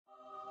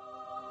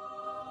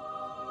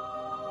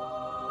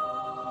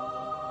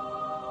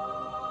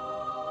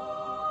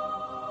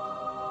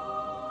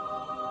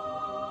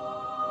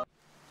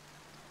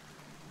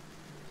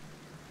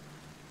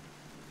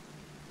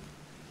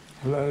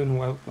Hello and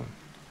welcome.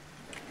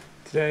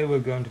 Today we're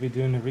going to be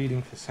doing a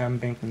reading for Sam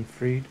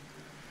Bankman-Fried,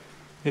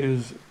 who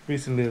was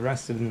recently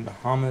arrested in the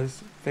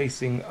Bahamas,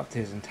 facing up to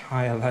his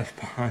entire life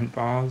behind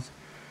bars,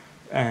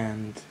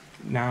 and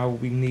now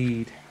we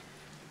need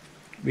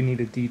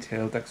a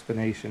detailed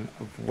explanation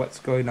of what's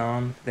going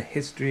on, the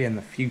history and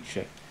the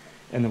future,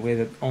 in a way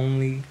that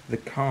only the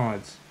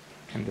cards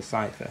can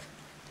decipher.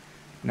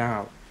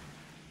 Now,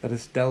 let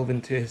us delve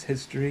into his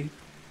history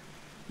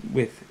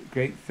with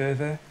great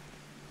fervor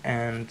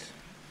and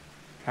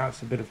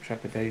perhaps a bit of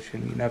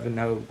trepidation. You never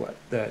know what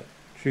the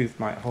truth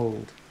might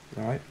hold,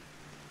 right?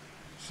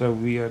 So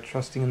we are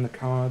trusting in the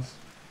cards,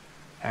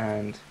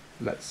 and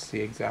let's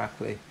see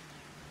exactly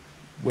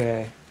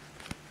where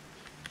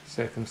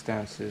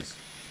circumstances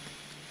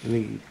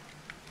lead.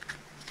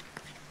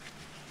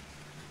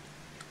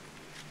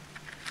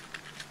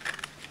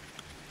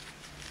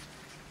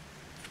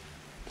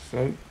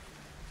 So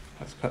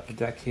let's cut the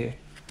deck here.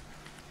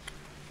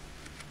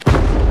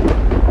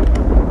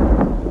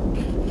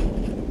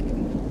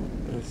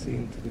 Let us see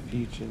into the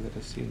future, let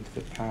us see into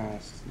the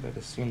past, let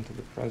us see into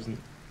the present,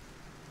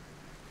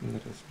 and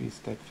let us be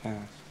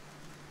steadfast.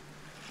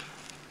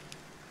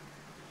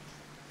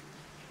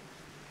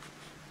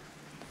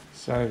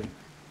 So,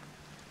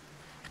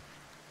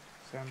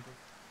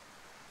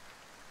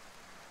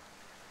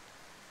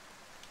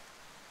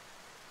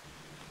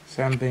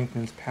 Sam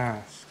Bankman's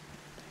past.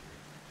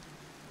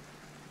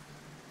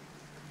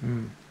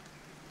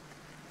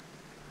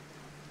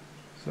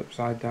 It's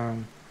upside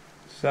down.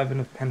 7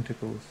 of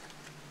Pentacles.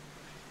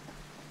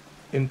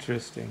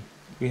 Interesting.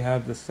 We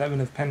have the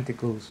 7 of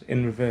Pentacles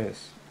in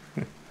reverse.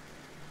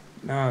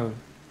 Now,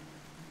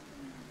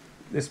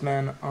 this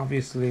man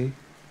obviously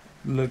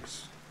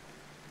looks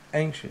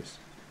anxious,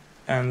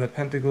 and the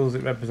Pentacles,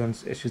 it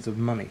represents issues of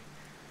money,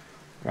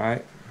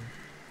 right?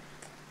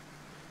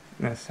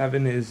 Now,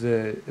 7 is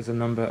a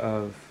number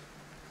of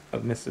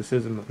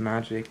mysticism, of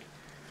magic,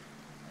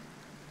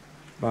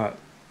 but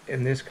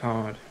in this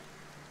card,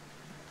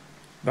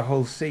 the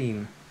whole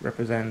scene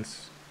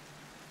represents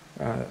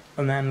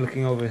a man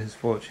looking over his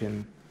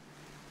fortune,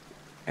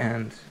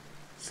 and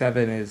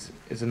 7 is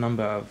a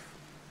number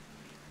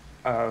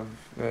of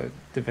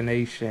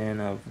divination,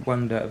 of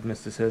wonder, of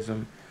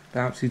mysticism.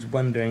 Perhaps he's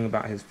wondering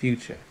about his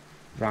future,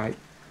 right?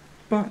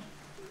 But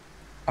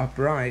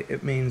upright,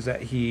 it means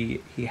that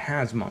he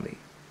has money,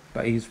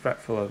 but he's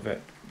fretful of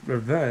it.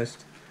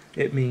 Reversed,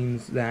 it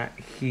means that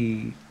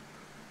he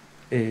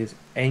is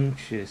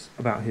anxious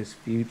about his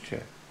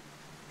future.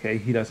 Okay,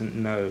 he doesn't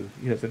know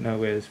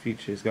where his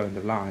future is going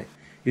to lie.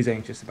 He's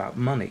anxious about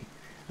money.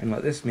 And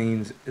what this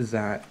means is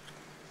that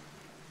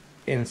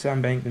in Sam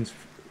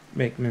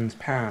Bankman's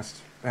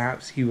past,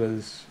 perhaps he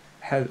was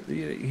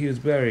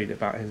worried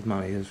about his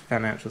money, his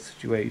financial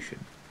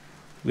situation,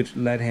 which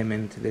led him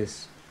into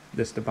this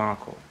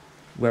debacle.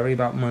 Worry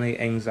about money,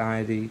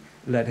 anxiety,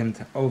 led him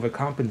to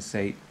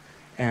overcompensate,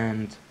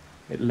 and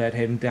it led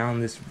him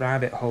down this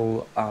rabbit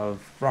hole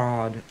of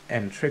fraud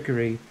and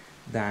trickery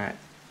that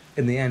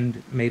in the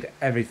end made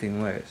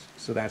everything worse.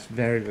 So that's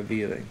very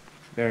revealing,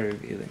 very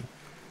revealing.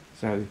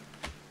 So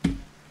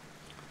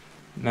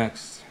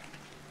next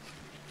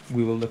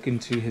we will look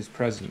into his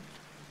present,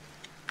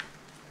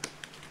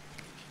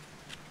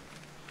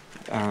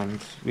 and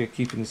we're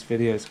keeping this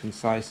video as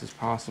concise as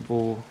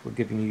possible. We're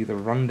giving you the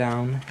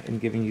rundown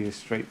and giving you a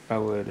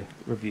straightforward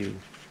review.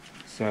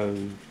 So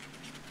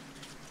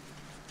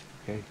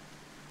okay,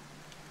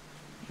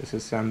 this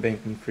is Sam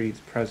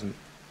Bankman-Fried's present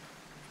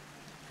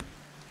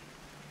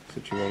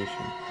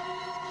situation.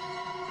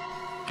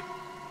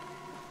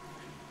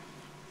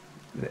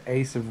 The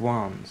Ace of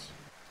Wands.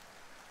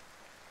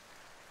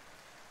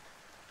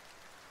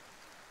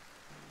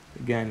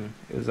 Again,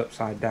 it was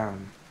upside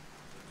down.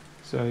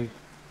 So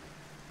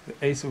the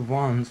Ace of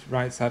Wands,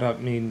 right side up,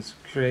 means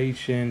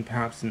creation,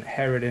 perhaps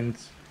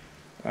inheritance,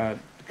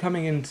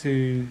 coming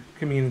into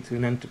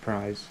an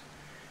enterprise,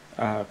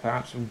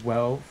 perhaps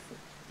wealth,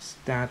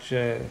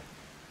 stature.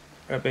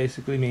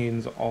 Basically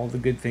means all the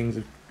good things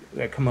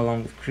that come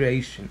along with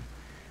creation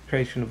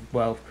of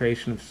wealth,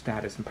 creation of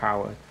status and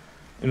power.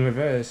 In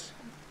reverse,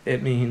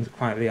 it means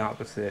quite the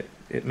opposite.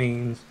 It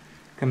means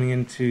coming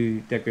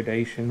into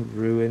degradation,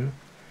 ruin,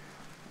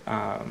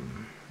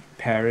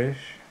 perish,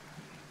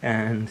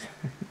 and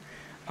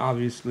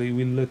obviously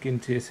we look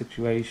into a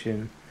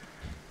situation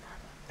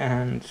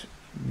and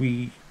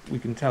we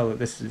can tell that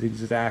this is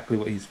exactly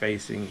what he's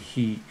facing.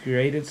 He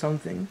created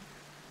something,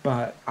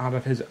 but out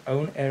of his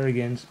own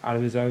arrogance, out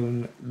of his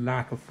own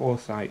lack of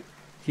foresight,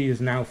 he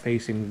is now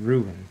facing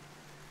ruin.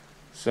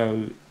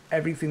 So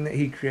everything that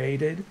he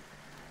created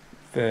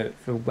for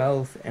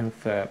wealth and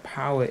for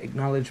power,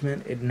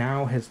 acknowledgement, it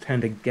now has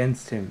turned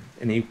against him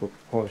in equal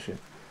proportion.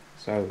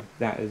 So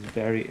that is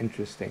very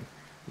interesting.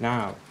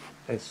 Now,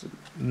 let's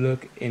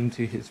look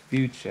into his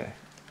future.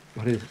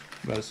 What is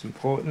most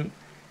important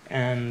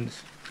and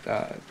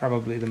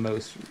probably the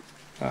most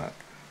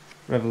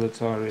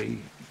revelatory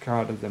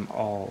card of them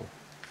all.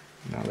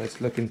 Now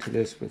let's look into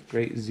this with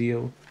great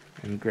zeal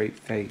and great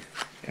faith,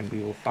 and we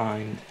will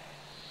find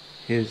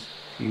his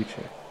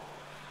future.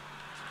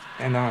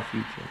 and our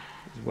future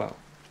as well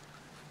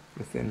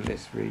within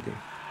this reading.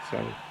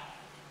 So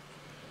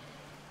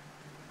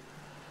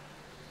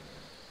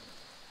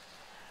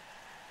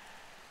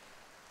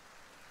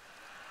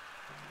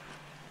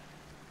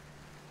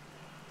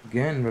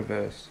again,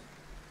 reverse,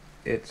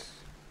 it's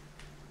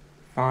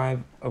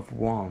Five of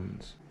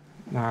Wands.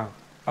 Now,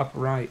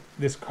 upright,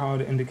 this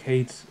card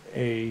indicates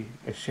a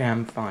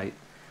sham fight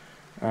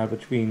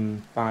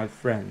between five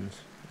friends,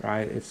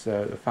 right? It's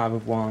the Five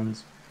of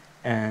Wands,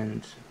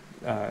 and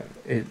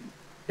it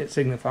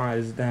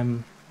signifies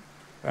them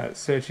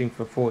searching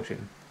for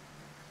fortune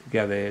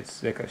together.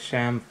 It's like a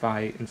sham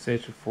fight in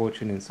search of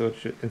fortune, in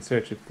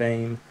search of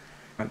fame.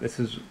 This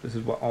is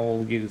what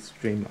all youths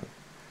dream of,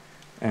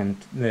 and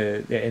they're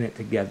in it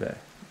together.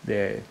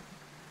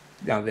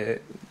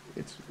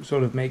 It's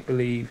sort of make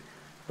believe,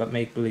 but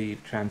make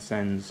believe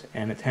transcends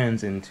and it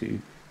turns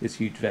into this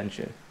huge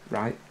venture,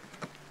 right?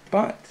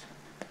 But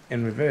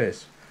in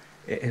reverse,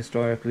 it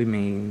historically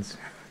means,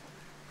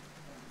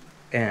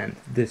 and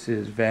this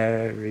is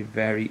very,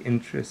 very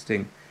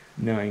interesting,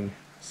 knowing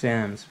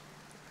Sam's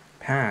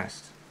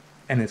past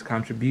and his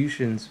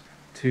contributions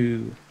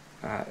to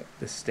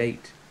the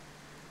state,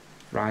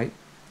 right?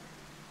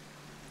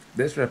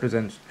 This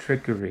represents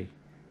trickery,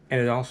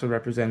 and it also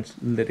represents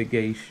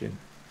litigation.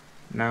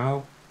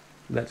 Now,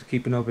 let's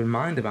keep an open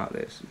mind about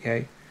this,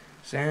 okay?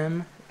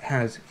 Sam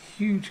has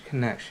huge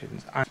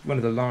connections. I'm one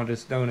of the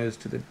largest donors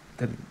to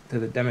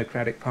the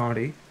Democratic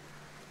Party.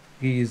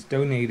 He's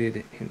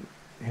donated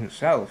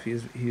himself. He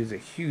is a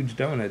huge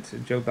donor to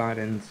Joe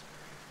Biden's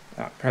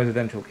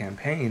presidential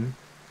campaign.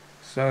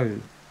 So,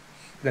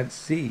 let's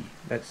see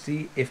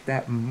if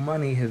that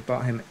money has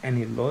bought him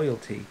any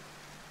loyalty.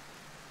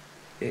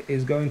 It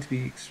is going to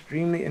be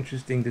extremely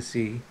interesting to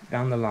see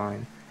down the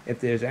line if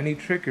there's any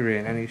trickery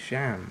and any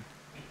sham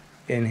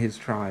in his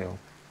trial.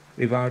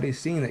 We've already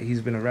seen that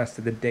he's been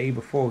arrested the day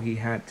before he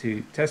had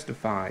to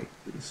testify.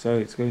 So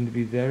it's going to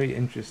be very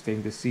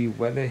interesting to see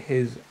whether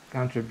his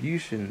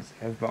contributions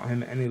have brought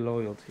him any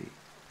loyalty.